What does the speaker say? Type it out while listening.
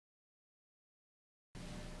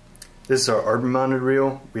This is our arbor-mounted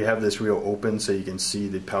reel. We have this reel open so you can see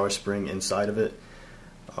the power spring inside of it.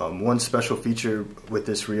 One special feature with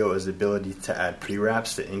this reel is the ability to add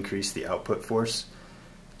prewraps to increase the output force.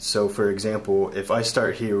 So for example, if I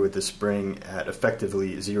start here with the spring at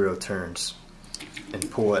effectively 0 turns and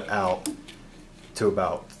pull it out to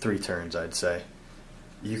about 3 turns, I'd say,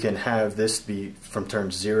 you can have this be from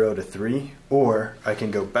turns 0 to 3, or I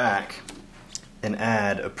can go back and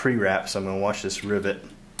add a prewrap. So I'm going to watch this rivet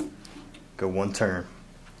go 1 turn,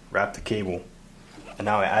 wrap the cable, and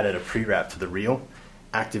now I added a prewrap to the reel,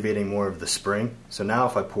 activating more of the spring. So now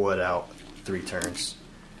if I pull it out 3 turns,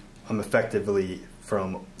 I'm effectively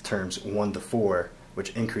from turns 1 to 4,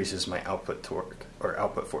 which increases my output torque, or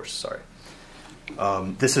output force, sorry.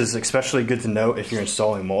 This is especially good to know if you're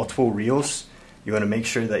installing multiple reels. You want to make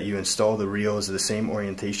sure that you install the reels of the same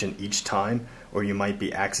orientation each time, or you might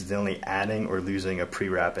be accidentally adding or losing a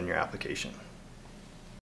prewrap in your application.